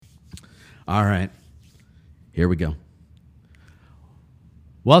All right, here we go.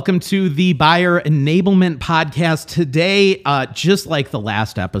 Welcome to the Buyer Enablement Podcast. Today, just like the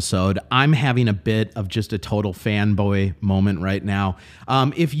last episode, I'm having a bit of just a total fanboy moment right now.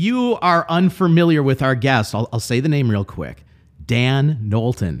 If you are unfamiliar with our guest, I'll say the name real quick. Dan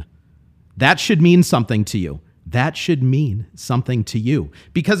Knowlton. That should mean something to you. That should mean something to you.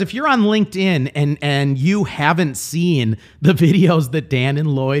 Because if you're on LinkedIn and you haven't seen the videos that Dan and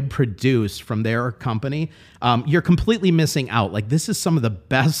Lloyd produce from their company, you're completely missing out. Like, this is some of the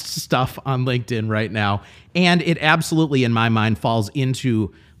best stuff on LinkedIn right now. And it absolutely, in my mind, falls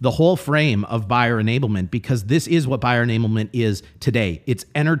into the whole frame of buyer enablement, because this is what buyer enablement is today. It's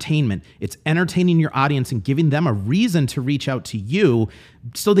entertainment. It's entertaining your audience and giving them a reason to reach out to you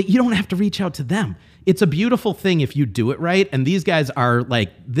so that you don't have to reach out to them. It's a beautiful thing if you do it right. And these guys are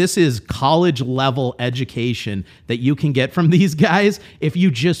like, this is college level education that you can get from these guys if you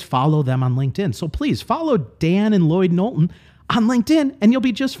just follow them on LinkedIn. So please follow Dan and Lloyd Knowlton on LinkedIn and you'll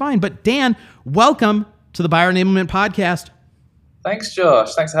be just fine. But Dan, welcome to the Buyer Enablement Podcast. Thanks,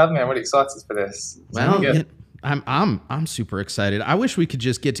 Josh. Thanks for having me. I'm really excited for this. Well, I'm super excited. I wish we could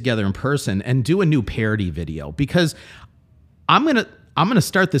just get together in person and do a new parody video, because I'm gonna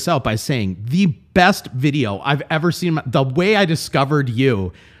start this out by saying the best video I've ever seen. The way I discovered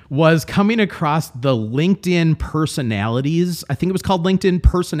you was coming across the LinkedIn Personalities. I think it was called LinkedIn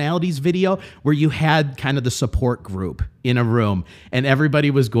Personalities video, where you had kind of the support group in a room and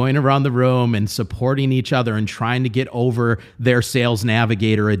everybody was going around the room and supporting each other and trying to get over their sales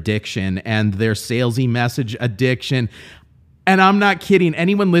navigator addiction and their salesy message addiction. And I'm not kidding.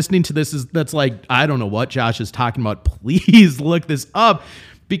 Anyone listening to this that's like, I don't know what Josh is talking about, please look this up,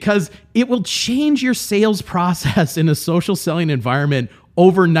 because it will change your sales process in a social selling environment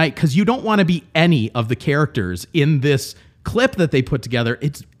overnight, because you don't want to be any of the characters in this clip that they put together.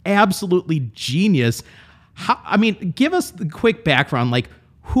 It's absolutely genius. Give us the quick background. Like,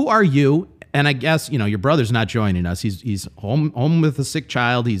 who are you? And I guess, your brother's not joining us. He's home with a sick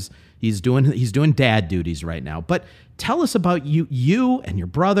child. He's doing dad duties right now. But tell us about you and your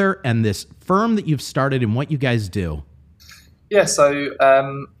brother and this firm that you've started and what you guys do. Yeah, so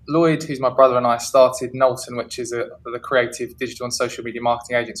Lloyd, who's my brother, and I started Knowlton, which is the creative digital and social media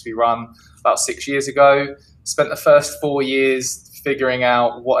marketing agency we run, about 6 years ago. Spent the first 4 years figuring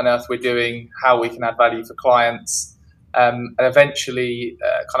out what on earth we're doing, how we can add value for clients, and eventually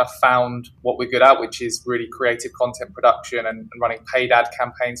kind of found what we're good at, which is really creative content production and running paid ad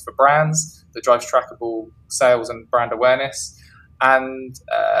campaigns for brands that drives trackable sales and brand awareness. And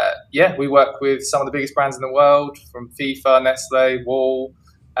we work with some of the biggest brands in the world, from FIFA, Nestle, Wall,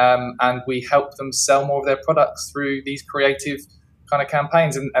 and we help them sell more of their products through these creative kind of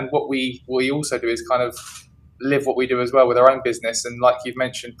campaigns. And what we also do is kind of live what we do as well with our own business. And like you've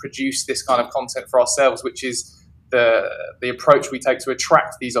mentioned, produce this kind of content for ourselves, which is the approach we take to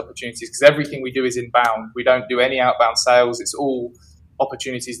attract these opportunities, because everything we do is inbound. We don't do any outbound sales. It's all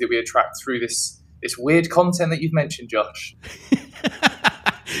opportunities that we attract through this weird content that you've mentioned, Josh.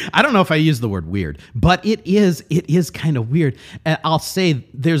 I don't know if I use the word weird, but it is kind of weird. I'll say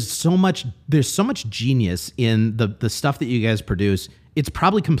there's so much genius in the stuff that you guys produce. It's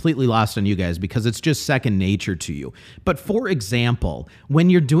probably completely lost on you guys because it's just second nature to you. But for example, when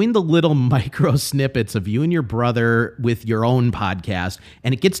you're doing the little micro snippets of you and your brother with your own podcast,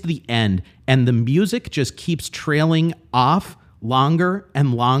 and it gets to the end and the music just keeps trailing off longer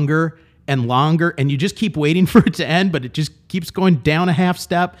and longer and longer, and you just keep waiting for it to end, but it just keeps going down a half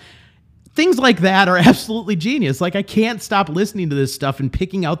step. Things like that are absolutely genius. Like, I can't stop listening to this stuff and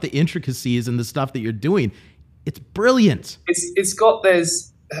picking out the intricacies and the stuff that you're doing. It's brilliant.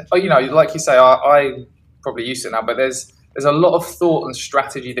 There's like you say, I probably used to it now, but there's a lot of thought and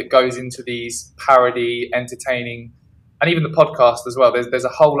strategy that goes into these parody, entertaining, and even the podcast as well. There's a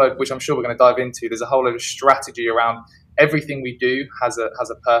whole load, which I'm sure we're going to dive into. There's a whole load of strategy around everything we do has a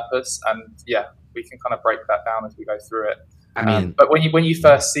purpose, and we can kind of break that down as we go through it. But when you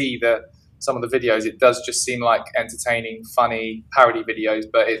first see some of the videos, it does just seem like entertaining, funny parody videos,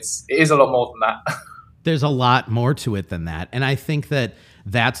 but it is a lot more than that. There's a lot more to it than that, and I think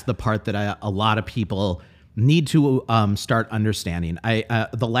that's the part that a lot of people need to start understanding.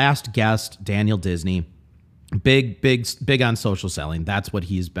 The last guest, Daniel Disney, big on social selling. That's what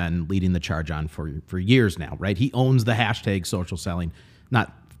he's been leading the charge on for years now, right? He owns the hashtag social selling,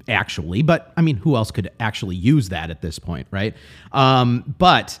 not actually, but I mean, who else could actually use that at this point, right?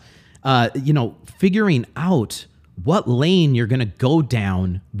 Figuring out what lane you're going to go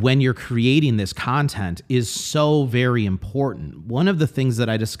down when you're creating this content is so very important. One of the things that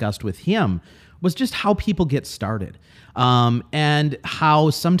I discussed with him was just how people get started. And how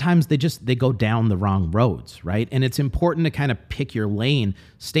sometimes they go down the wrong roads, right? And it's important to kind of pick your lane,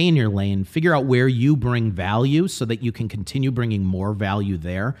 stay in your lane, figure out where you bring value so that you can continue bringing more value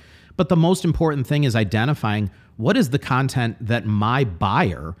there. But the most important thing is identifying what is the content that my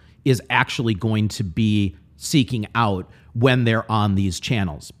buyer is actually going to be seeking out when they're on these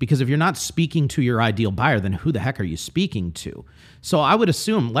channels. Because if you're not speaking to your ideal buyer, then who the heck are you speaking to? So I would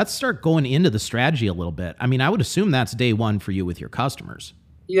assume, let's start going into the strategy a little bit. I mean, I would assume that's day one for you with your customers.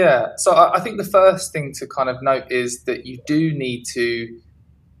 Yeah. So I think the first thing to kind of note is that you do need to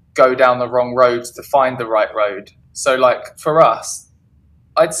go down the wrong roads to find the right road. So like for us,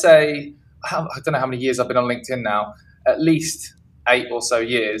 I'd say, I don't know how many years I've been on LinkedIn now, at least 8 or so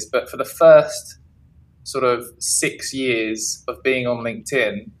years. But for the first sort of 6 years of being on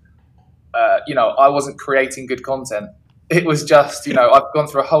LinkedIn, I wasn't creating good content. It was just, I've gone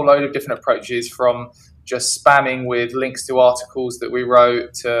through a whole load of different approaches, from just spamming with links to articles that we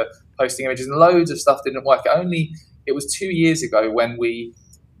wrote to posting images, and loads of stuff didn't work. It was 2 years ago when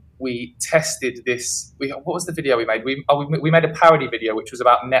we tested this. What was the video we made? We made a parody video, which was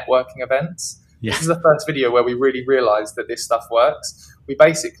about networking events. Yeah. This is the first video where we really realized that this stuff works. We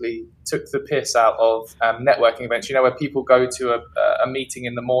basically took the piss out of networking events, where people go to a meeting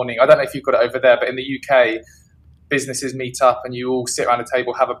in the morning. I don't know if you've got it over there, but in the UK, businesses meet up and you all sit around a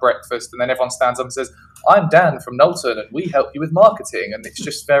table, have a breakfast, and then everyone stands up and says, "I'm Dan from Knowlton and we help you with marketing." And it's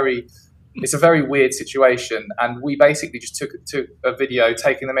just it's a very weird situation. And we basically just took a video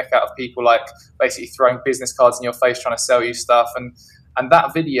taking the mick out of people, like basically throwing business cards in your face, trying to sell you stuff. And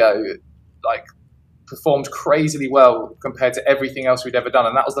that video, like, performed crazily well compared to everything else we'd ever done.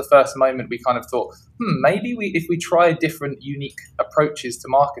 And that was the first moment we kind of thought, maybe if we try different, unique approaches to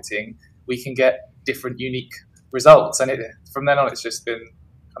marketing, we can get different, unique results. And from then on, it's just been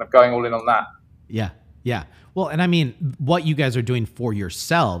kind of going all in on that. Yeah. Well, and I mean, what you guys are doing for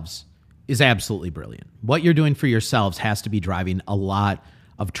yourselves is absolutely brilliant. What you're doing for yourselves has to be driving a lot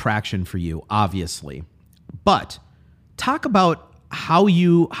of traction for you, obviously. But talk about how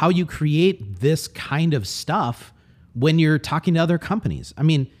you create this kind of stuff when you're talking to other companies. I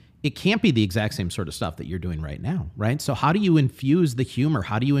mean, it can't be the exact same sort of stuff that you're doing right now, right? So how do you infuse the humor?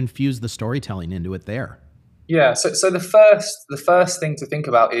 How do you infuse the storytelling into it there? Yeah. So the first thing to think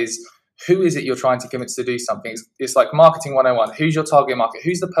about is, who is it you're trying to convince to do something? It's like marketing 101. Who's your target market?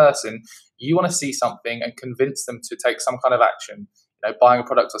 Who's the person you want to see something and convince them to take some kind of action? Buying a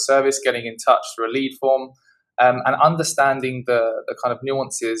product or service, getting in touch through a lead form, and understanding the kind of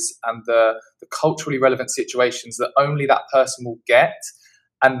nuances and the culturally relevant situations that only that person will get,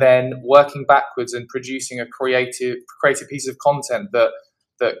 and then working backwards and producing a creative piece of content that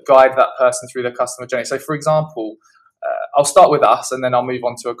guide that person through the customer journey. So, for example, I'll start with us and then I'll move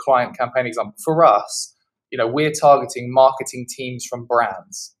on to a client campaign example. For us, we're targeting marketing teams from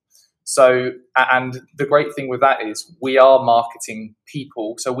brands. So, and the great thing with that is we are marketing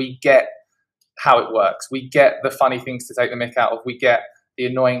people. So we get how it works. We get the funny things to take the mick out of. We get the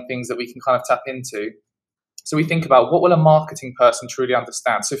annoying things that we can kind of tap into. So we think about, what will a marketing person truly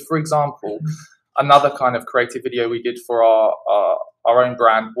understand? So, for example, another kind of creative video we did for our own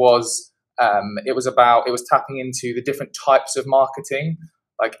brand was, it was tapping into the different types of marketing,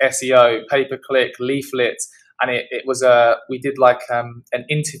 like SEO, pay-per-click, leaflets. And it was we did like an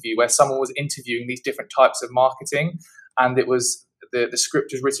interview where someone was interviewing these different types of marketing. And it was, the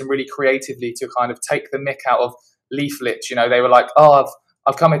script was written really creatively to kind of take the mick out of leaflets. They were like, "Oh,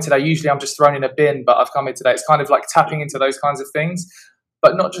 I've come here today. Usually I'm just thrown in a bin, but I've come here today." It's kind of like tapping into those kinds of things.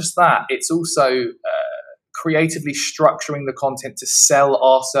 But not just that, it's also creatively structuring the content to sell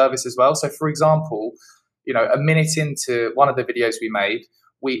our service as well. So, for example, a minute into one of the videos we made,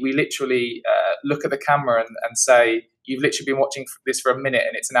 we literally look at the camera and say, "You've literally been watching this for a minute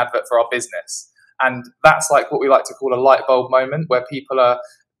and it's an advert for our business." And that's like what we like to call a light bulb moment, where people are,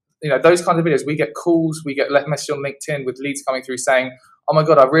 those kinds of videos. We get calls, we get messages on LinkedIn with leads coming through saying, "Oh my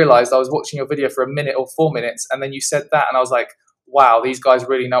God, I realized I was watching your video for a minute or 4 minutes. And then you said that." And I was like, wow, these guys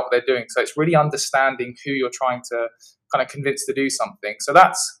really know what they're doing. So it's really understanding who you're trying to kind of convince to do something. So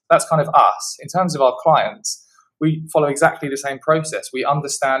that's kind of us. In terms of our clients, we follow exactly the same process. We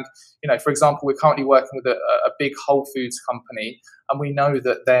understand, for example, we're currently working with a big Whole Foods company, and we know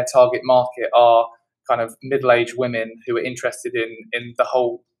that their target market are kind of middle-aged women who are interested in the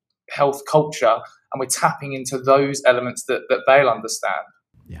whole health culture, and we're tapping into those elements that they'll understand.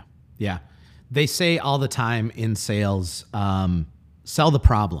 Yeah. They say all the time in sales, sell the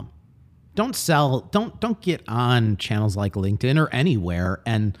problem. Don't get on channels like LinkedIn or anywhere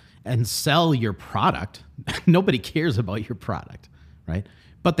and sell your product. Nobody cares about your product, right?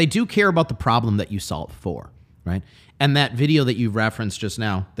 but they do care about the problem that you solve for, right? And that video that you referenced just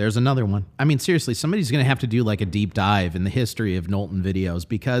now, there's another one. I mean, seriously, somebody's going to have to do like a deep dive in the history of Knowlton videos,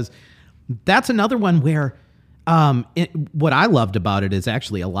 because that's another one where what I loved about it is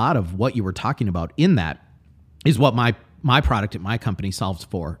actually a lot of what you were talking about in that is what my product at my company solves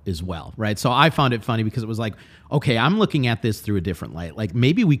for as well, right? So I found it funny because it was like, okay, I'm looking at this through a different light. Like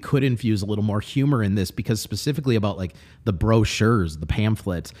maybe we could infuse a little more humor in this, because specifically about like the brochures, the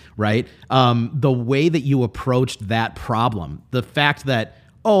pamphlets, right? The way that you approached that problem, the fact that,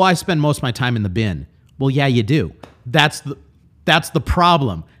 oh, I spend most of my time in the bin. Well, yeah, you do. That's the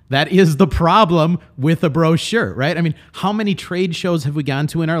problem. That is the problem with a brochure, right? I mean, how many trade shows have we gone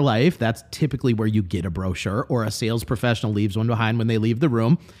to in our life? That's typically where you get a brochure, or a sales professional leaves one behind when they leave the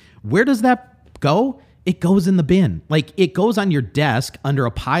room. Where does that go? It goes in the bin. Like it goes on your desk under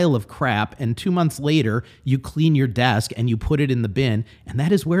a pile of crap, and 2 months later you clean your desk and you put it in the bin, and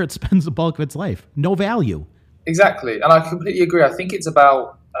that is where it spends the bulk of its life. No value. Exactly. And I completely agree. I think it's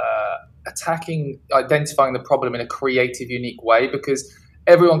about identifying the problem in a creative, unique way, because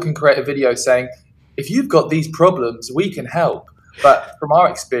everyone can create a video saying, if you've got these problems, we can help. But from our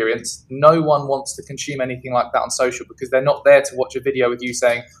experience, no one wants to consume anything like that on social, because they're not there to watch a video with you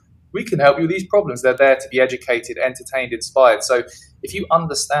saying, we can help you with these problems. They're there to be educated, entertained, inspired. So if you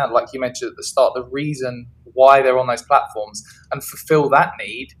understand, like you mentioned at the start, the reason why they're on those platforms and fulfill that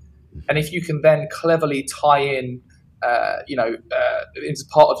need, and if you can then cleverly tie in into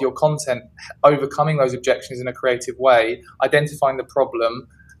part of your content, overcoming those objections in a creative way, identifying the problem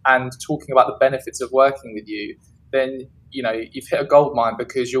and talking about the benefits of working with you, then you've hit a gold mine,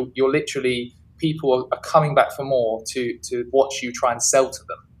 because you're literally, people are coming back for more to watch you try and sell to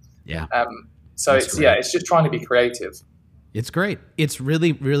them. Yeah. So it's just trying to be creative. It's great. It's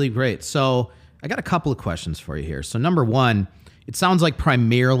really, really great. So I got a couple of questions for you here. So number one, it sounds like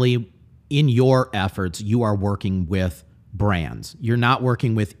primarily in your efforts, you are working with brands. You're not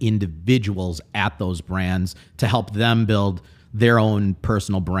working with individuals at those brands to help them build their own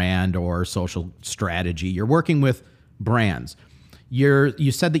personal brand or social strategy. You're working with brands.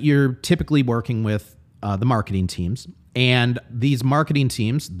 You said that you're typically working with the marketing teams, and these marketing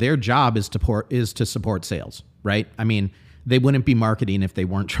teams, their job is to support sales, right? I mean, they wouldn't be marketing if they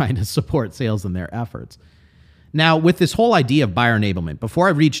weren't trying to support sales in their efforts. Now, with this whole idea of buyer enablement, before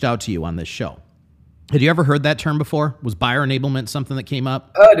I reached out to you on this show, had you ever heard that term before? Was buyer enablement something that came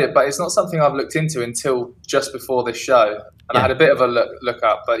up? Heard it, but it's not something I've looked into until just before this show. And I had a bit of a look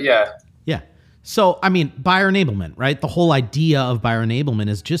up, but yeah. Yeah. So, I mean, buyer enablement, right? The whole idea of buyer enablement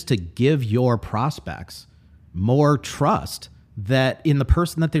is just to give your prospects more trust that in the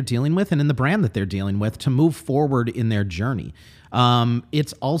person that they're dealing with and in the brand that they're dealing with to move forward in their journey.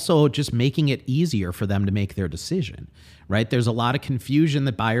 It's also just making it easier for them to make their decision, right? There's a lot of confusion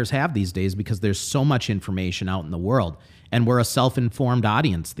that buyers have these days because there's so much information out in the world, and we're a self-informed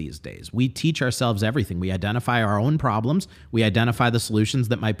audience these days. We teach ourselves everything. We identify our own problems. We identify the solutions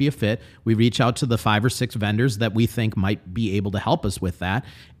that might be a fit. We reach out to the 5 or 6 vendors that we think might be able to help us with that.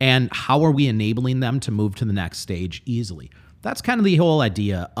 And how are we enabling them to move to the next stage easily? That's kind of the whole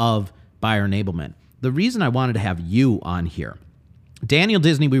idea of buyer enablement. The reason I wanted to have you on here, Daniel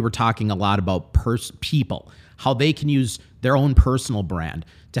Disney, we were talking a lot about people, how they can use their own personal brand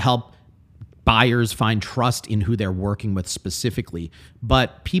to help buyers find trust in who they're working with specifically.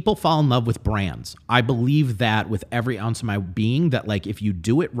 But people fall in love with brands. I believe that with every ounce of my being, that like if you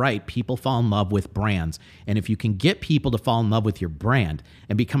do it right, people fall in love with brands. And if you can get people to fall in love with your brand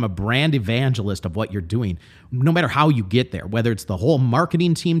and become a brand evangelist of what you're doing, no matter how you get there, whether it's the whole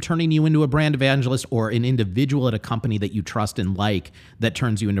marketing team turning you into a brand evangelist or an individual at a company that you trust and like that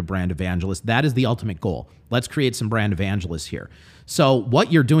turns you into a brand evangelist, that is the ultimate goal. Let's create some brand evangelists here. So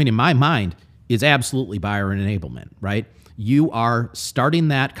what you're doing in my mind is absolutely buyer enablement, right? You are starting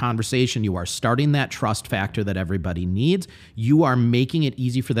that conversation. You are starting that trust factor that everybody needs. You are making it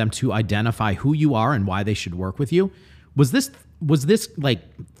easy for them to identify who you are and why they should work with you. Was this like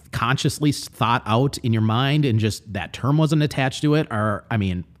consciously thought out in your mind and just that term wasn't attached to it? Or, I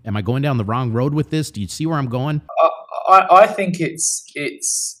mean, am I going down the wrong road with this? Do you see where I'm going? I think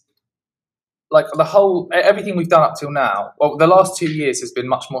it's like everything we've done up till now. Well, the last 2 years has been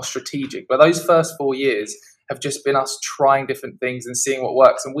much more strategic, but those first 4 years have just been us trying different things and seeing what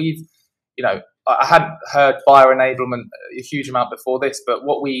works. And we've, I hadn't heard buyer enablement a huge amount before this, but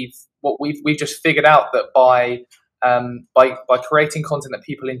we've just figured out that by creating content that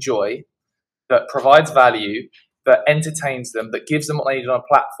people enjoy, that provides value, that entertains them, that gives them what they need on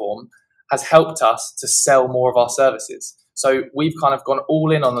a platform, has helped us to sell more of our services. So we've kind of gone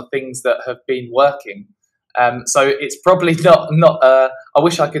all in on the things that have been working. So it's probably not. I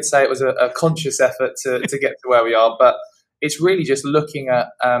wish I could say it was a conscious effort to get to where we are, but it's really just looking at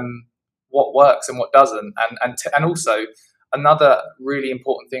what works and what doesn't, and also another really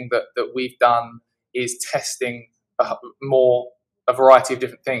important thing that we've done is testing a variety of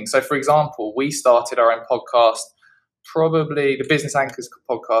different things. So, for example, we started our own podcast, probably the Business Anchors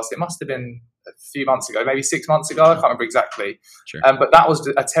podcast. It must have been a few months ago, maybe 6 months ago. I can't remember exactly. Sure. But that was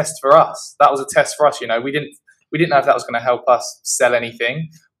a test for us. That was a test for us. You know, we didn't know if that was going to help us sell anything.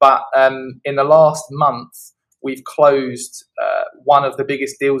 But in the last month, we've closed one of the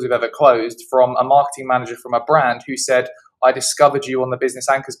biggest deals we've ever closed from a marketing manager from a brand who said, "I discovered you on the Business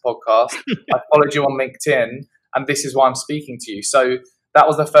Anchors podcast. I followed you on LinkedIn, and this is why I'm speaking to you." So that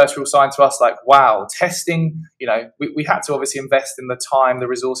was the first real sign to us, like, wow, testing, you know, we had to obviously invest in the time, the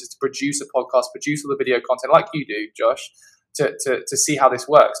resources to produce a podcast, produce all the video content like you do, Josh, to see how this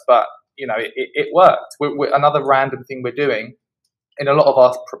works. But, you know, it worked. Another random thing we're doing, in a lot of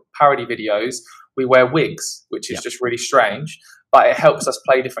our parody videos, we wear wigs, which is just really strange, but it helps us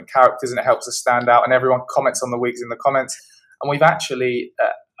play different characters and it helps us stand out, and everyone comments on the wigs in the comments. And we've actually,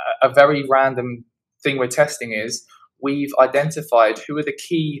 a very random thing we're testing is, we've identified who are the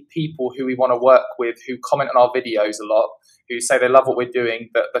key people who we want to work with, who comment on our videos a lot, who say they love what we're doing,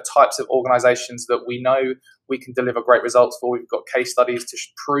 the types of organizations that we know we can deliver great results for. We've got case studies to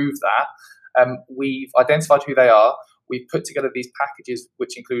prove that. We've identified who they are. We've put together these packages,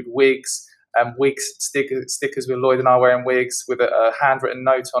 which include wigs, stickers with Lloyd and I wearing wigs with a handwritten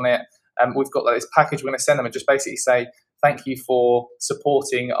note on it. We've got this package we're going to send them and just basically say, "Thank you for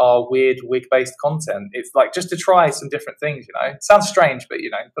supporting our weird wig-based content." It's like just to try some different things, you know. It sounds strange, but, you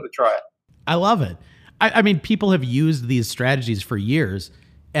know, you've got to try it. I love it. I mean, people have used these strategies for years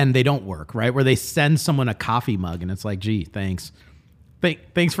and they don't work, right? Where they send someone a coffee mug and it's like, "Gee, thanks.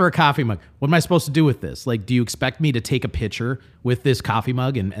 Thanks for a coffee mug. What am I supposed to do with this? Like, do you expect me to take a picture with this coffee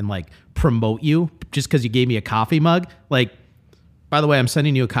mug and like promote you just because you gave me a coffee mug? Like, by the way, I'm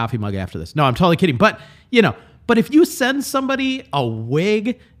sending you a coffee mug after this." No, I'm totally kidding. But, you know, but if you send somebody a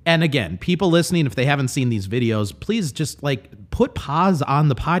wig, and again, people listening, if they haven't seen these videos, please just like put pause on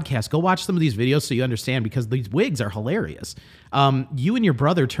the podcast. Go watch some of these videos so you understand, because these wigs are hilarious. You and your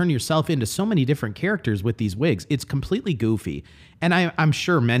brother turn yourself into so many different characters with these wigs. It's completely goofy. And I'm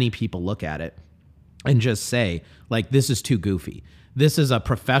sure many people look at it and just say, like, this is too goofy. This is a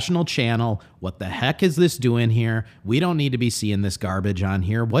professional channel. What the heck is this doing here? We don't need to be seeing this garbage on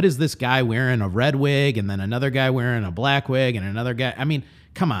here. What is this guy wearing a red wig and then another guy wearing a black wig and another guy? I mean,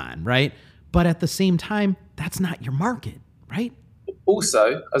 come on, right? But at the same time, that's not your market, right?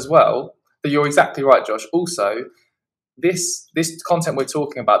 Also, as well, you're exactly right, Josh. Also, this content we're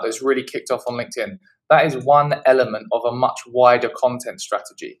talking about that's really kicked off on LinkedIn, that is one element of a much wider content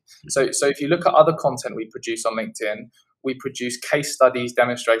strategy. So if you look at other content we produce on LinkedIn, we produce case studies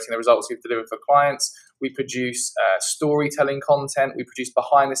demonstrating the results we've delivered for clients. We produce storytelling content. We produce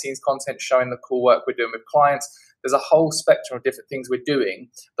behind-the-scenes content showing the cool work we're doing with clients. There's a whole spectrum of different things we're doing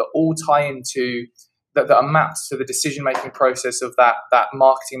that all tie into, that are mapped to the decision-making process of that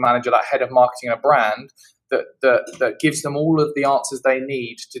marketing manager, that head of marketing in a brand, that gives them all of the answers they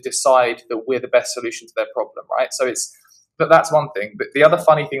need to decide that we're the best solution to their problem, right? So that's one thing. But the other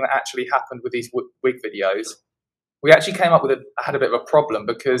funny thing that actually happened with these wig videos, we actually came up with had a bit of a problem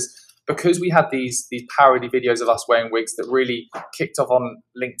because we had these parody videos of us wearing wigs that really kicked off on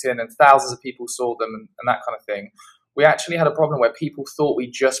LinkedIn and thousands of people saw them and that kind of thing. We actually had a problem where people thought we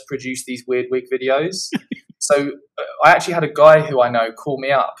just produced these weird wig videos. So I actually had a guy who I know call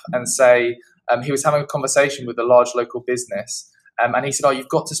me up and say he was having a conversation with a large local business. And he said, "Oh, you've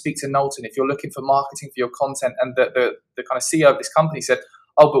got to speak to Knowlton if you're looking for marketing for your content." And the kind of CEO of this company said,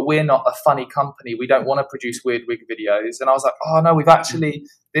 "Oh, but we're not a funny company. We don't want to produce weird wig videos." And I was like, "Oh no, we've actually,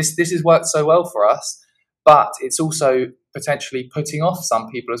 this has worked so well for us, but it's also potentially putting off some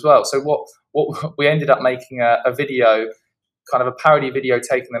people as well." So what we ended up making a video, kind of a parody video,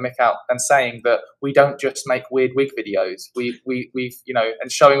 taking the mick out and saying that we don't just make weird wig videos. We've you know,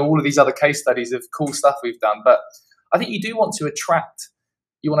 and showing all of these other case studies of cool stuff we've done. But I think you do want to attract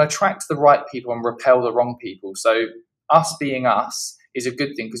the right people and repel the wrong people. So us being us is a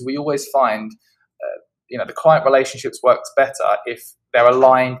good thing, because we always find, you know, the client relationships works better if they're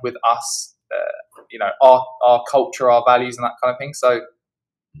aligned with us, you know, our culture, our values, and that kind of thing. So,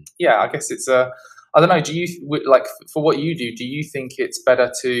 yeah, I guess it's I don't know. Do you like, for what you do you think it's better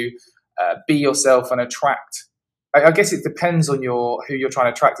to be yourself and attract? I guess it depends on who you're trying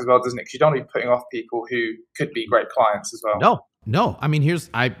to attract as well, doesn't it? Because you don't want to be putting off people who could be great clients as well. No. I mean,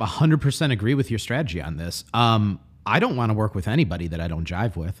 I 100% agree with your strategy on this. I don't want to work with anybody that I don't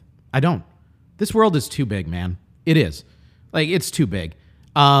jive with. I don't. This world is too big, man. It is. Like, it's too big.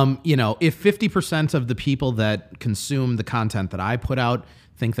 If 50% of the people that consume the content that I put out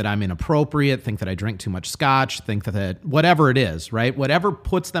think that I'm inappropriate, think that I drink too much scotch, think that whatever it is, right? Whatever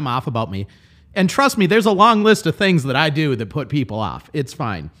puts them off about me. And trust me, there's a long list of things that I do that put people off. It's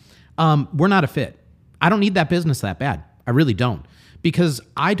fine. We're not a fit. I don't need that business that bad. I really don't. Because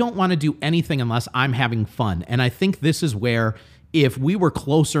I don't want to do anything unless I'm having fun. And I think this is where, if we were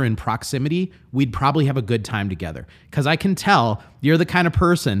closer in proximity, we'd probably have a good time together. Because I can tell you're the kind of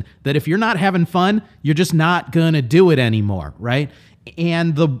person that if you're not having fun, you're just not going to do it anymore, right?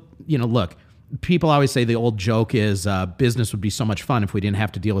 And look, people always say the old joke is business would be so much fun if we didn't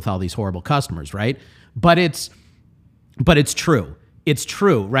have to deal with all these horrible customers, right? But it's true. It's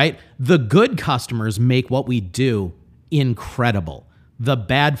true, right? The good customers make what we do incredible. The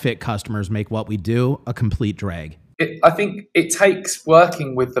bad fit customers make what we do a complete drag. I think it takes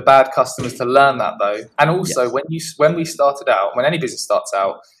working with the bad customers to learn that, though. And also, yes, when we started out, when any business starts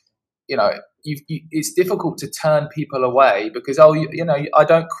out, it's difficult to turn people away because I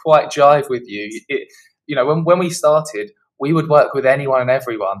don't quite jive with you. When we started, we would work with anyone and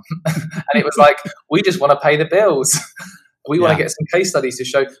everyone, and it was like we just want to pay the bills. We want to get some case studies to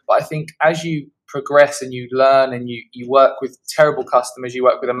show. But I think as you progress and you learn and you work with terrible customers, you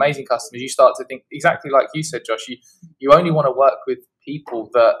work with amazing customers, you start to think exactly like you said, Josh. You only want to work with people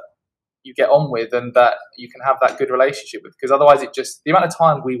that you get on with and that you can have that good relationship with, because otherwise the amount of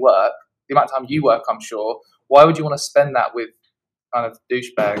time we work, the amount of time you work, I'm sure, why would you want to spend that with kind of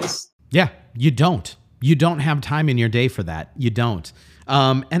douchebags? Yeah, you don't have time in your day for that. You don't.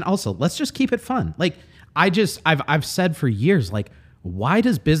 And also, let's just keep it fun. Like, I've said for years, like, why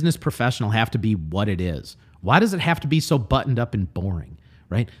does business professional have to be what it is? Why does it have to be so buttoned up and boring,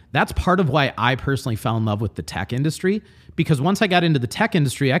 right? That's part of why I personally fell in love with the tech industry, because once I got into the tech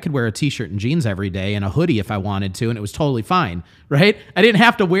industry, I could wear a t-shirt and jeans every day and a hoodie if I wanted to, and it was totally fine, right? I didn't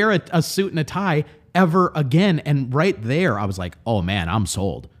have to wear a suit and a tie ever again. And right there, I was like, oh man, I'm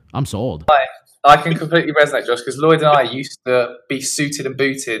sold. I can completely resonate, Josh, because Lloyd and I used to be suited and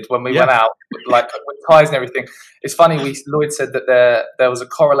booted when we went out, like with ties and everything. It's funny, Lloyd said that there was a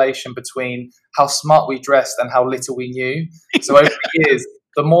correlation between how smart we dressed and how little we knew. So over the years,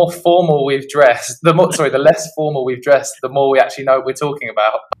 the more formal we've dressed, the less formal we've dressed, the more we actually know what we're talking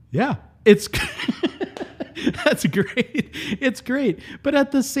about. Yeah, it's that's great. It's great. But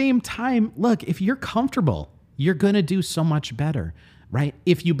at the same time, look, if you're comfortable, you're going to do so much better. Right?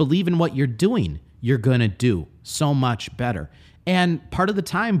 If you believe in what you're doing, you're going to do so much better. And part of the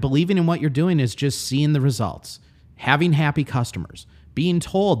time, believing in what you're doing is just seeing the results, having happy customers, being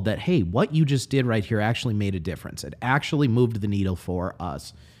told that, hey, what you just did right here actually made a difference. It actually moved the needle for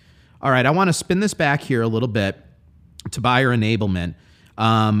us. All right, I want to spin this back here a little bit to buyer enablement.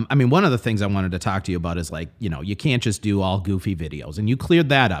 One of the things I wanted to talk to you about is, like, you can't just do all goofy videos, and you cleared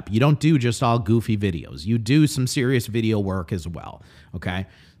that up. You don't do just all goofy videos. You do some serious video work as well. Okay.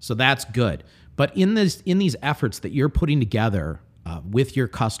 So that's good. But in these efforts that you're putting together with your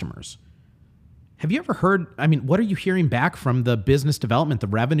customers, have you ever heard, what are you hearing back from the business development, the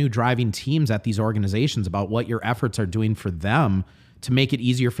revenue driving teams at these organizations about what your efforts are doing for them to make it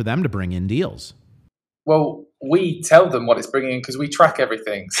easier for them to bring in deals? Well, we tell them what it's bringing in because we track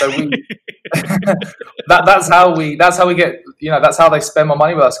everything. So that's how we get, that's how they spend more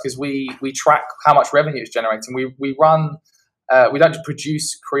money with us, because we track how much revenue it's generating. We run, we don't just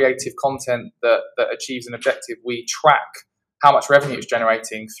produce creative content that achieves an objective. We track how much revenue it's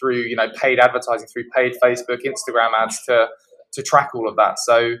generating through, paid advertising, through paid Facebook, Instagram ads to track all of that.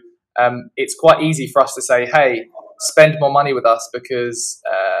 So it's quite easy for us to say, hey, spend more money with us because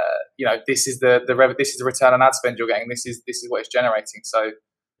this is the return on ad spend you're getting. This is what it's generating. So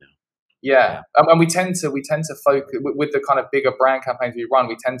and we tend to focus with the kind of bigger brand campaigns we run.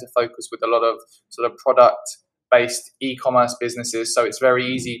 We tend to focus with a lot of sort of product based e-commerce businesses. So it's very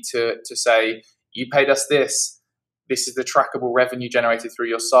easy to say, you paid us this. This is the trackable revenue generated through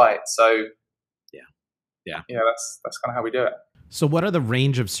your site. So that's kind of how we do it. So what are the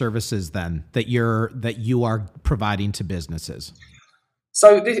range of services then that you are providing to businesses?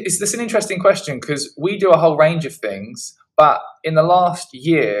 So this is an interesting question, because we do a whole range of things, but in the last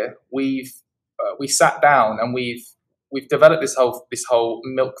year we sat down and we've developed this whole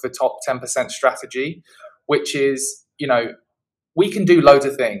milk the top 10% strategy, which is, we can do loads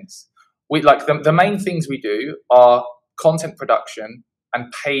of things. We like the main things we do are content production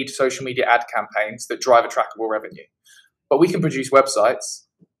and paid social media ad campaigns that drive a trackable revenue. But we can produce websites,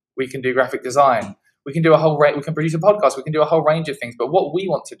 we can do graphic design, we can produce a podcast, we can do a whole range of things. But what we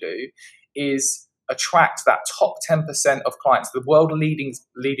want to do is attract that top 10% of clients, the world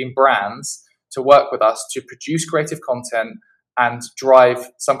leading brands, to work with us to produce creative content and drive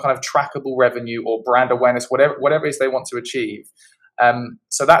some kind of trackable revenue or brand awareness, whatever it is they want to achieve.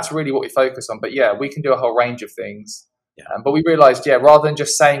 So that's really what we focus on. But yeah, we can do a whole range of things. Yeah. But we realized, rather than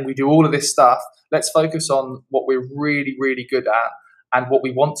just saying we do all of this stuff, let's focus on what we're really, really good at and what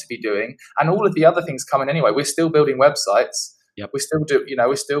we want to be doing. And all of the other things come in anyway. We're still building websites. Yep.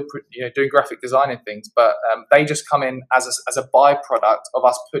 We're still doing graphic design and things, but they just come in as a byproduct of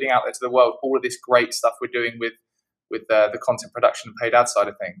us putting out there to the world all of this great stuff we're doing with the content production and paid ad side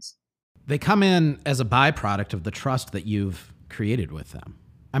of things. They come in as a byproduct of the trust that you've created with them.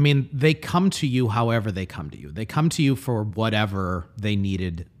 I mean, they come to you however they come to you. They come to you for whatever they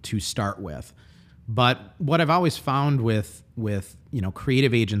needed to start with. But what I've always found with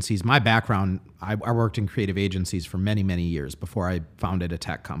creative agencies, my background, I worked in creative agencies for many, many years before I founded a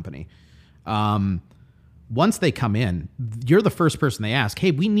tech company. Once they come in, you're the first person they ask,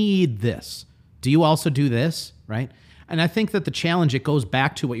 hey, we need this. Do you also do this? Right? And I think that the challenge, it goes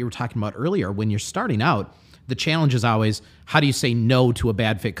back to what you were talking about earlier. When you're starting out, the challenge is always, how do you say no to a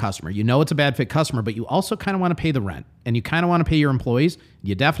bad fit customer? You know it's a bad fit customer, but you also kind of want to pay the rent, and you kind of want to pay your employees.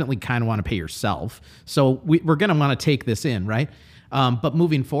 You definitely kind of want to pay yourself. So we're going to want to take this in, right? But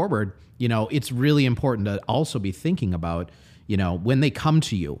moving forward, it's really important to also be thinking about, when they come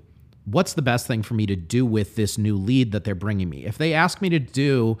to you, what's the best thing for me to do with this new lead that they're bringing me? If they ask me to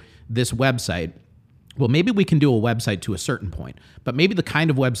do this website, well, maybe we can do a website to a certain point, but maybe the kind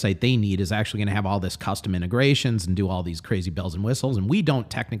of website they need is actually going to have all this custom integrations and do all these crazy bells and whistles, and we don't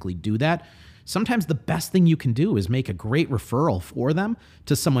technically do that. Sometimes the best thing you can do is make a great referral for them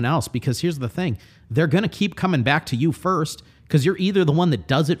to someone else, because here's the thing, they're going to keep coming back to you first because you're either the one that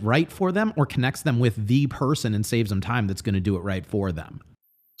does it right for them or connects them with the person and saves them time that's going to do it right for them.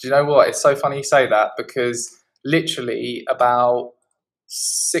 Do you know what? It's so funny you say that, because literally about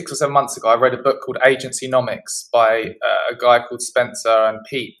 6 or 7 months ago, I read a book called Agencynomics by a guy called Spencer and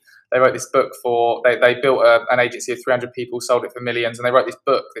Pete. They wrote this book they built an agency of 300 people, sold it for millions, and they wrote this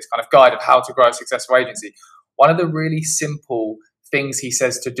book, this kind of guide of how to grow a successful agency. One of the really simple things he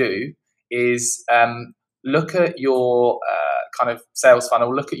says to do is look at your kind of sales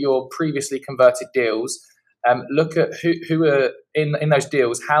funnel, look at your previously converted deals, look at who are in those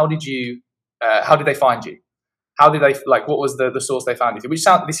deals. How did they find you? How did they, what was the source they found you through?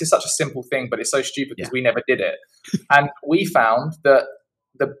 This is such a simple thing, but it's so stupid because we never did it. And we found that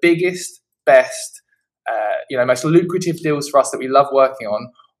the biggest, best, most lucrative deals for us that we love working on,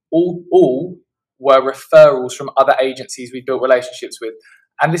 all were referrals from other agencies we built relationships with.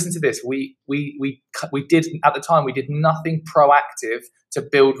 And listen to this, we did, at the time, we did nothing proactive to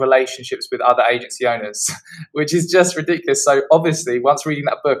build relationships with other agency owners, which is just ridiculous. So obviously, once reading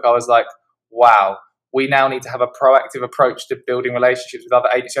that book, I was like, wow, we now need to have a proactive approach to building relationships with other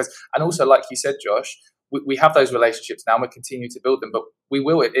agencies. And also, like you said, Josh, we have those relationships now and we're continuing to build them. But we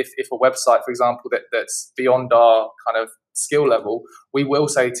will, if a website, for example, that's beyond our kind of skill level, we will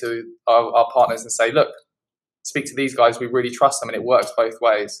say to our partners and say, look, speak to these guys. We really trust them, and it works both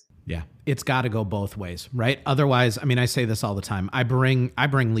ways. Yeah, it's got to go both ways, right? Otherwise, I mean, I say this all the time. I bring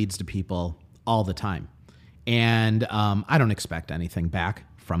leads to people all the time, and I don't expect anything back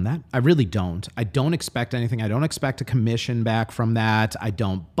from that. I really don't. I don't expect anything. I don't expect a commission back from that. I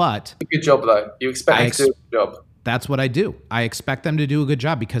don't, but... Good job, though. You expect them to do a good job. That's what I do. I expect them to do a good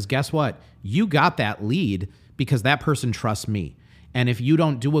job, because guess what? You got that lead because that person trusts me. And if you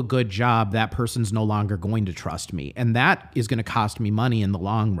don't do a good job, that person's no longer going to trust me. And that is going to cost me money in the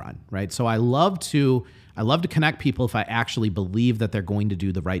long run, right? So I love to connect people if I actually believe that they're going to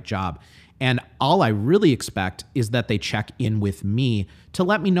do the right job. And all I really expect is that they check in with me to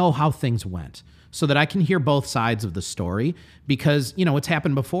let me know how things went, so that I can hear both sides of the story. Because, it's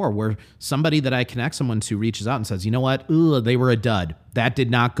happened before where somebody that I connect someone to reaches out and says, you know what, they were a dud. That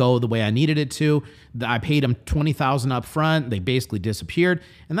did not go the way I needed it to. I paid them $20,000 up front. They basically disappeared.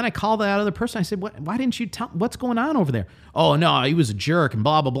 And then I call that other person. I said, why didn't you tell, what's going on over there? Oh, no, he was a jerk and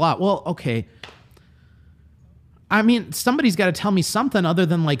blah, blah, blah. Well, okay. I mean, somebody's got to tell me something other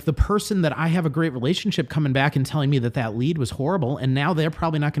than the person that I have a great relationship coming back and telling me that lead was horrible. And now they're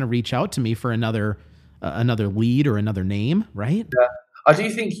probably not going to reach out to me for another lead or another name, right? Yeah. I do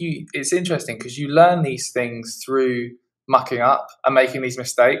think it's interesting because you learn these things through mucking up and making these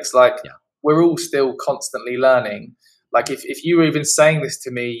mistakes. We're all still constantly learning. If you were even saying this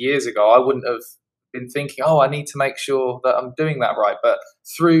to me years ago, I wouldn't have been thinking, I need to make sure that I'm doing that right. But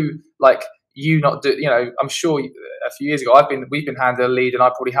through I'm sure a few years ago we've been handed a lead and I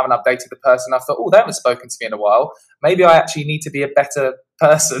probably haven't updated the person. I thought, they haven't spoken to me in a while. Maybe I actually need to be a better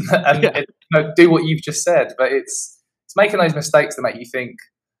person and do what you've just said. But it's making those mistakes that make you think,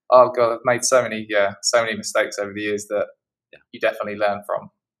 oh God, I've made so many mistakes over the years that you definitely learn from.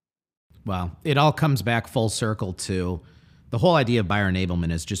 Well, it all comes back full circle to the whole idea of buyer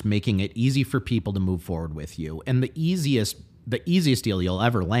enablement is just making it easy for people to move forward with you. And the easiest deal you'll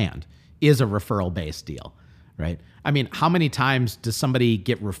ever land is a referral-based deal, right? I mean, how many times does somebody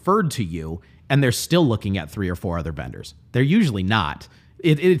get referred to you and they're still looking at 3 or 4 other vendors? They're usually not.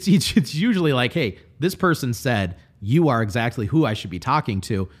 It's usually like, hey, this person said you are exactly who I should be talking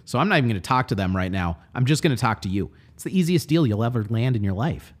to, so I'm not even going to talk to them right now. I'm just going to talk to you. It's the easiest deal you'll ever land in your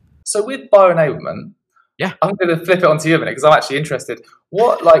life. So with buyer enablement, I'm going to flip it onto you a minute because I'm actually interested.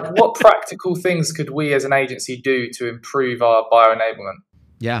 What practical things could we as an agency do to improve our buyer enablement?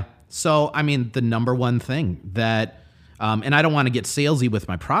 Yeah. So, I mean, the number one thing that, and I don't want to get salesy with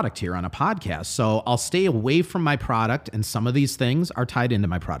my product here on a podcast, so I'll stay away from my product, and some of these things are tied into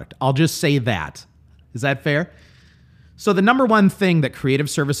my product. I'll just say that. Is that fair? So the number one thing that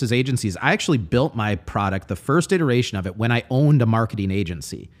creative services agencies, I actually built my product, the first iteration of it, when I owned a marketing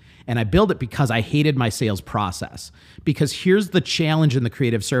agency. And I built it because I hated my sales process. Because here's the challenge in the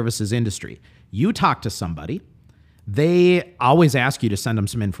creative services industry. You talk to somebody, they always ask you to send them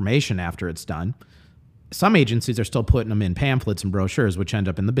some information after it's done. Some agencies are still putting them in pamphlets and brochures, which end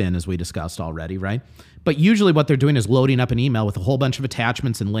up in the bin, as we discussed already, right? But usually what they're doing is loading up an email with a whole bunch of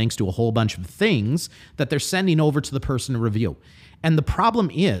attachments and links to a whole bunch of things that they're sending over to the person to review. And the problem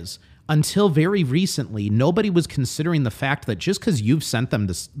is, until very recently, nobody was considering the fact that just because you've sent them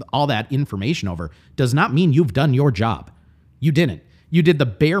all that information over does not mean you've done your job. You didn't. You did the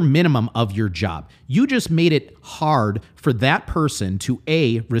bare minimum of your job. You just made it hard for that person to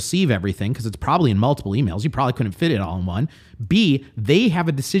A, receive everything, because it's probably in multiple emails. You probably couldn't fit it all in one. B, they have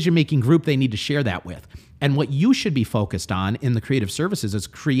a decision-making group they need to share that with. And what you should be focused on in the creative services is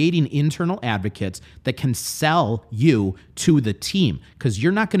creating internal advocates that can sell you to the team, because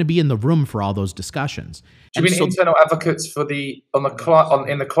you're not going to be in the room for all those discussions. Do you mean internal advocates for in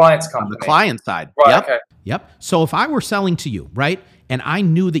the client's company? On the client side. Right, yep. Okay. Yep. So if I were selling to you, right, and I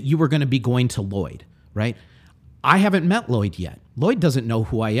knew that you were going to be going to Lloyd, right, I haven't met Lloyd yet. Lloyd doesn't know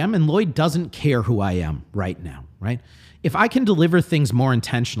who I am, and Lloyd doesn't care who I am right now, right? If I can deliver things more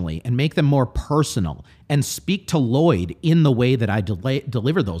intentionally and make them more personal and speak to Lloyd in the way that I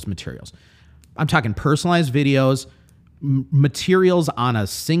deliver those materials, I'm talking personalized videos, materials on a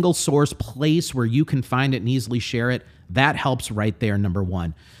single source place where you can find it and easily share it. That helps right there, number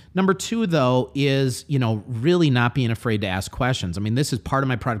one. Number two, though, is, really not being afraid to ask questions. I mean, this is part of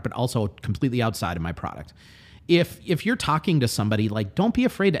my product, but also completely outside of my product. If you're talking to somebody, don't be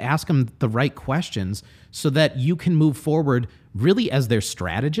afraid to ask them the right questions so that you can move forward really as their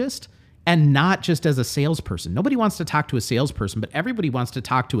strategist and not just as a salesperson. Nobody wants to talk to a salesperson, but everybody wants to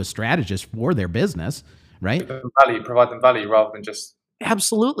talk to a strategist for their business, right? Provide them value rather than just...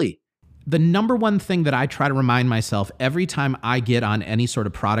 Absolutely. The number one thing that I try to remind myself every time I get on any sort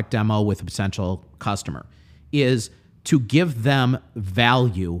of product demo with a potential customer is to give them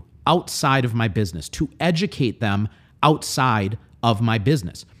value outside of my business, to educate them outside of my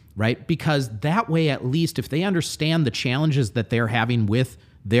business, right? Because that way, at least if they understand the challenges that they're having with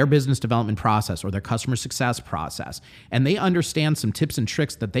their business development process or their customer success process, and they understand some tips and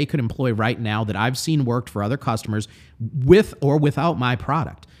tricks that they could employ right now that I've seen worked for other customers with or without my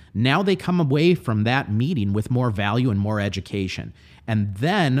product. Now they come away from that meeting with more value and more education. And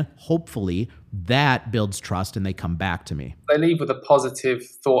then hopefully that builds trust and they come back to me. They leave with a positive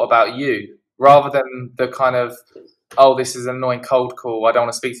thought about you rather than the kind of, oh, this is an annoying cold call, I don't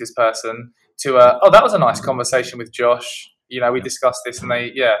want to speak to this person, to oh, that was a nice conversation with Josh. We discussed this and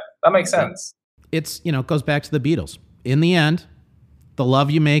that makes sense. It's, it goes back to the Beatles. In the end, the love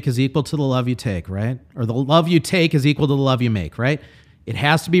you make is equal to the love you take, right? Or the love you take is equal to the love you make, right? It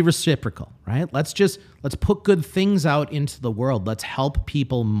has to be reciprocal, right? Let's put good things out into the world. Let's help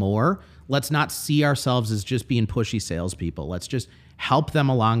people more. Let's not see ourselves as just being pushy salespeople. Let's just help them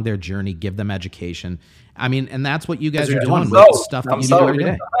along their journey, give them education. I mean, and that's what you guys are doing with the stuff that you do every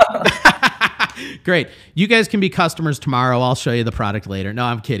day. Great. You guys can be customers tomorrow. I'll show you the product later. No,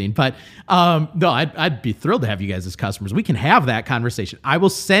 I'm kidding. But no, I'd be thrilled to have you guys as customers. We can have that conversation. I will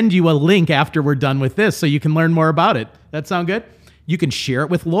send you a link after we're done with this so you can learn more about it. That sound good? You can share it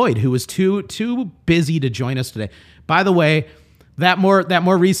with Lloyd, who was too busy to join us today. By the way, that more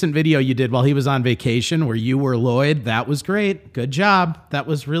recent video you did while he was on vacation where you were Lloyd, that was great. Good job. That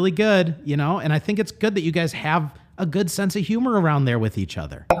was really good, and I think it's good that you guys have a good sense of humor around there with each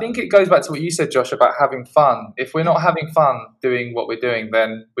other. I think it goes back to what you said, Josh, about having fun. If we're not having fun doing what we're doing,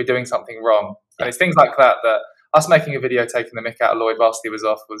 then we're doing something wrong. And it's things like that us making a video taking the mick out of Lloyd whilst he was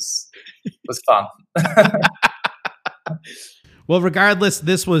off was fun. Well, regardless,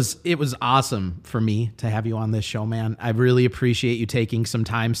 it was awesome for me to have you on this show, man. I really appreciate you taking some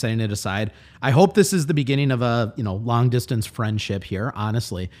time, setting it aside. I hope this is the beginning of a, long distance friendship here,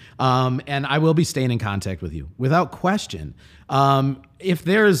 honestly. And I will be staying in contact with you without question. If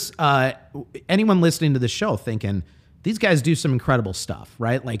there's anyone listening to the show thinking these guys do some incredible stuff,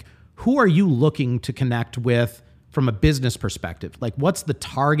 right? Like, who are you looking to connect with from a business perspective? Like, what's the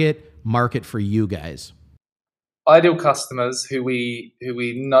target market for you guys? Ideal customers who we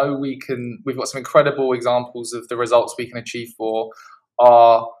know we've got some incredible examples of the results we can achieve for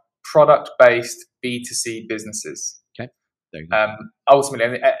are product-based B2C businesses. Okay. There you go.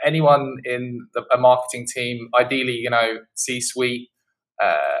 Ultimately, anyone in a marketing team, ideally, C-suite,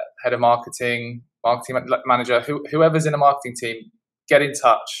 head of marketing manager, whoever's in a marketing team, get in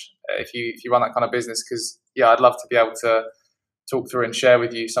touch if you run that kind of business, because I'd love to be able to talk through and share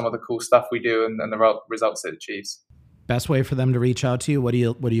with you some of the cool stuff we do and the results it achieves. Best way for them to reach out to you? What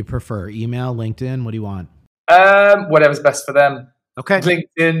do you prefer? Email, LinkedIn? What do you want? Whatever's best for them. Okay.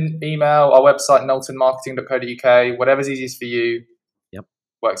 LinkedIn, email, our website, knowltonmarketing.co.uk, whatever's easiest for you. Yep.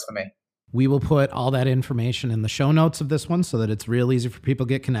 Works for me. We will put all that information in the show notes of this one so that it's real easy for people to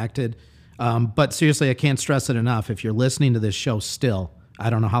get connected. But seriously, I can't stress it enough. If you're listening to this show still, I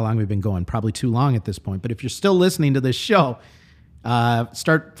don't know how long we've been going, probably too long at this point, but if you're still listening to this show,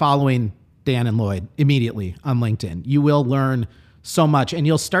 start following Dan and Lloyd immediately on LinkedIn. You will learn so much, and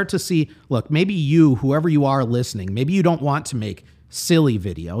you'll start to see, look, maybe whoever you are listening, maybe you don't want to make silly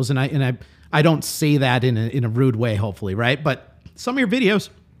videos. And I don't say that in a rude way, hopefully, right? But some of your videos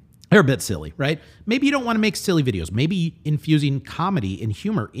are a bit silly, right? Maybe you don't want to make silly videos. Maybe infusing comedy and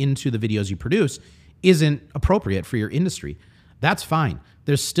humor into the videos you produce isn't appropriate for your industry. That's fine.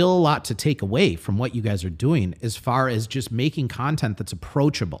 There's still a lot to take away from what you guys are doing as far as just making content that's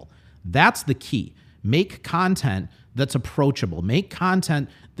approachable. That's the key. Make content that's approachable. Make content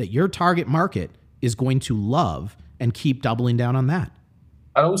that your target market is going to love, and keep doubling down on that.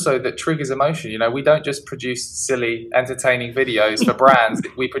 And also that triggers emotion. We don't just produce silly, entertaining videos for brands.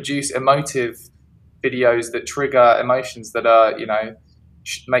 We produce emotive videos that trigger emotions that are,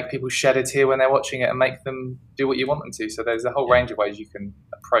 make people shed a tear when they're watching it and make them do what you want them to. So there's a whole range of ways you can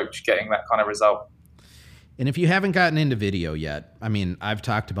approach getting that kind of result. And if you haven't gotten into video yet, I've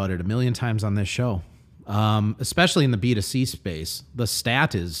talked about it a million times on this show, especially in the B2C space. The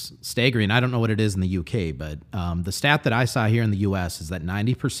stat is staggering. I don't know what it is in the UK, but the stat that I saw here in the US is that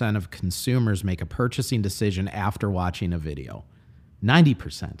 90% of consumers make a purchasing decision after watching a video.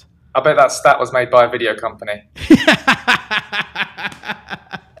 90%. I bet that stat was made by a video company.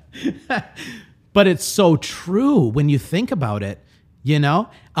 But it's so true when you think about it,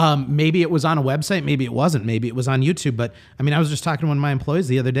 maybe it was on a website, maybe it wasn't, maybe it was on YouTube. But I was just talking to one of my employees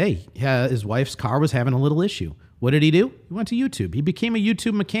the other day. His wife's car was having a little issue. What did he do? He went to YouTube. He became a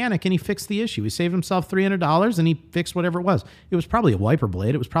YouTube mechanic and he fixed the issue. He saved himself $300 and he fixed whatever it was. It was probably a wiper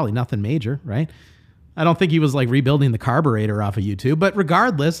blade. It was probably nothing major, right? I don't think he was like rebuilding the carburetor off of YouTube, but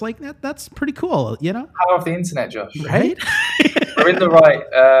regardless, like that's pretty cool, Power of the internet, Josh. Right? We're in the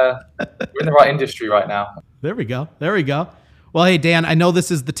right industry right now. There we go. Well, hey, Dan, I know this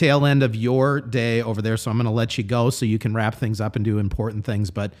is the tail end of your day over there, so I'm going to let you go so you can wrap things up and do important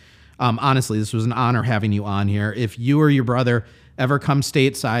things. But honestly, this was an honor having you on here. If you or your brother ever come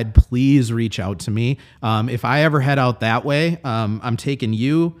stateside, please reach out to me. If I ever head out that way, I'm taking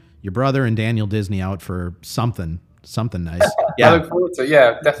you, your brother, and Daniel Disney out for something nice. Yeah. I look forward to it.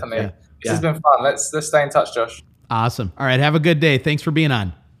 Yeah, definitely. Yeah. This has been fun. Let's stay in touch, Josh. Awesome. All right. Have a good day. Thanks for being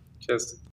on. Cheers.